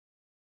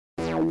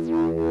Let's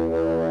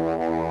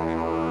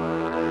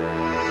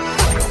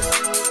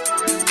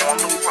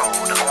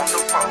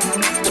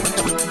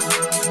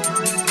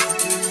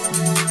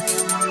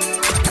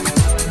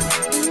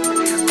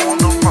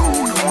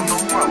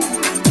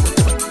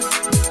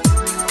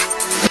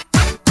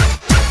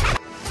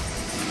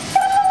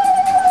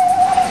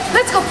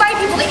go find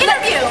people to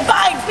interview!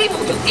 Find people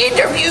to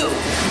interview!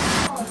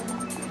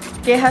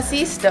 ¿Qué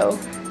hacisto?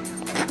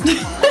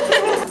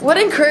 What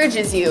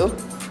encourages you?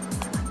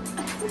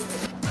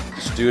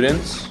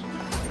 Students.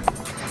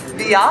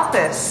 The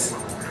office.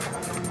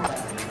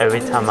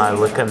 Every time I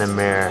look in the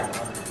mirror.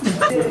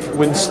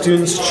 When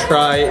students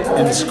try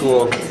in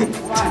school.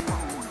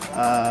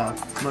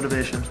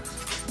 Motivation.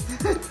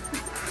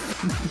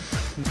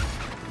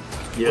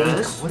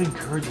 Yes? What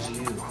encourages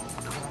you?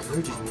 What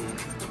encourages me?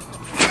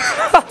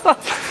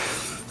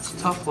 It's a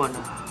tough one.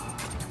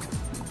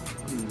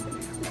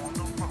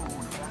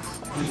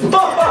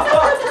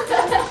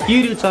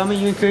 You do, Tommy.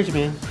 You encourage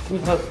me. Give me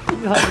a hug. Give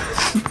me a hug.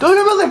 Don't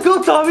ever let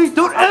go, Tommy.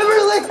 Don't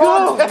ever let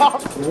go.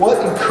 What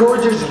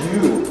encourages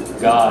you?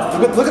 God.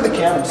 Look at the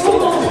camera and say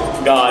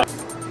that. God.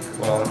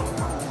 Well,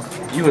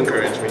 you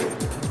encourage me.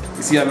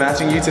 You see I'm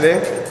matching you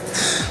today?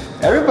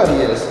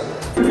 Everybody is.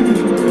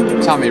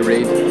 Tommy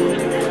Reed.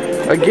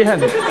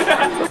 Again.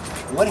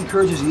 What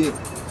encourages you?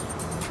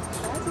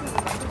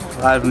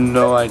 I have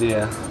no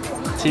idea.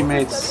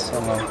 Teammates, I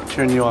don't know,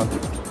 cheering you on.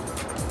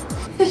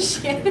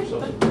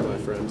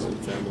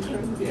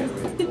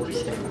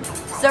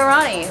 So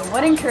Ronnie,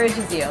 what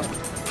encourages you?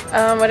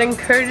 What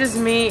encourages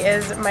me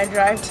is my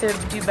drive to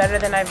do better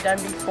than I've done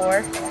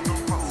before.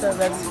 So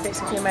that's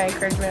basically my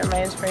encouragement and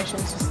my inspiration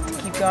is just to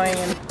keep going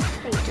and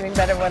doing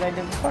better what I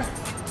did before.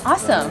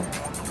 Awesome.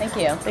 Thank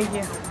you. Thank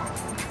you.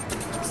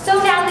 So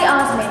Natalie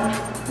Osmond,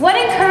 what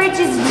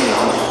encourages you?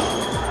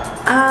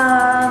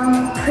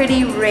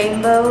 Pretty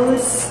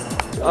rainbows.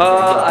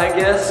 I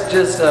guess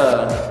just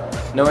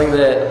knowing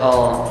that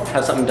I'll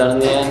have something done in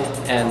the end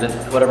and that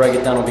whatever I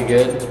get done will be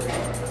good.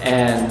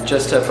 And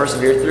just to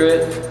persevere through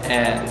it,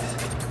 and I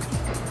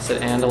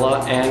said and a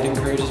lot, and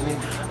encourages me.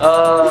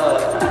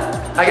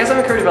 I guess I'm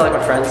encouraged by like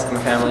my friends and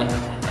my family,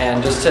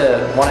 and just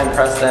to want to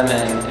impress them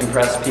and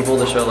impress people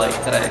to show like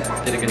that I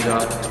did a good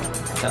job.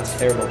 Sounds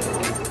terrible.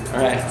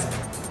 All right.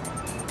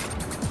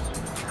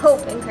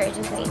 Hope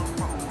encourages me.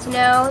 To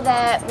know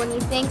that when you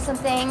think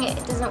something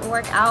it doesn't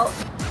work out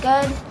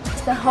good,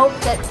 it's the hope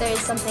that there's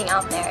something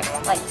out there,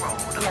 like,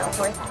 you know,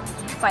 worth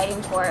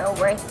fighting for or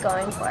worth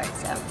going for,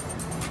 so.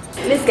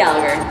 Miss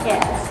Gallagher.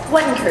 Yes.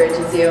 What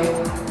encourages you?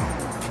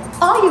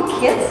 All you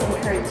kids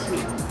encourage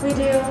me. We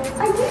do.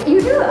 I do. You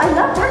do. I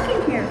love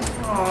working here.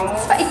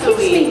 Aww, It keeps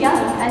me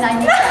young, and I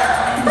need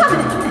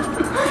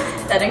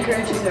that. That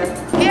encourages her.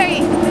 Gary,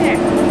 come here.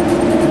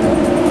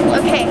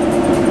 Okay.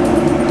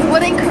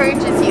 What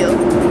encourages you?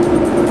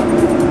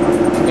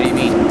 What do you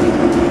mean?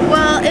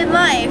 Well, in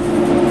life,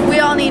 we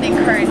all need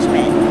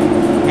encouragement.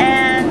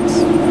 And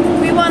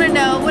we want to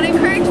know what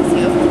encourages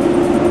you.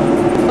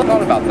 I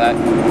thought about that,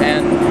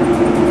 and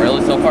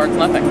really so far it's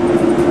nothing.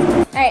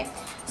 Alright,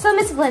 so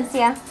Miss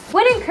Valencia,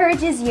 what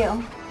encourages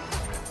you?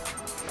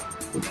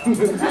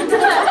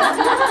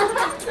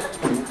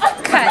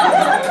 Cut.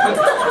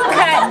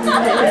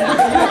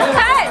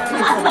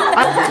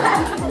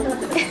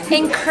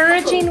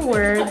 Encouraging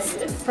words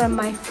from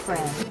my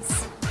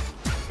friends.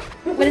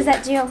 What does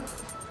that do?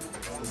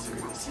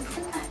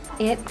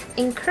 It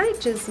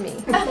encourages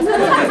me.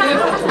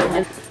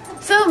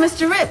 So,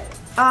 Mr. Rip,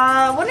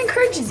 what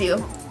encourages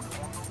you?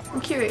 I'm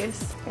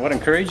curious. What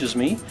encourages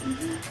me?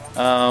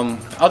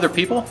 Other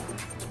people.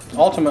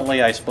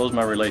 Ultimately, I suppose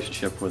my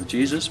relationship with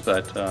Jesus,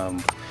 but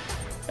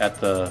at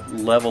the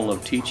level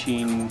of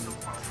teaching,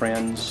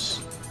 friends,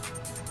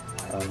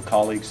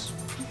 colleagues.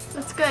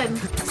 That's good.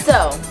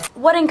 So,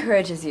 what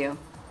encourages you?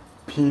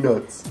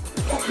 Peanuts.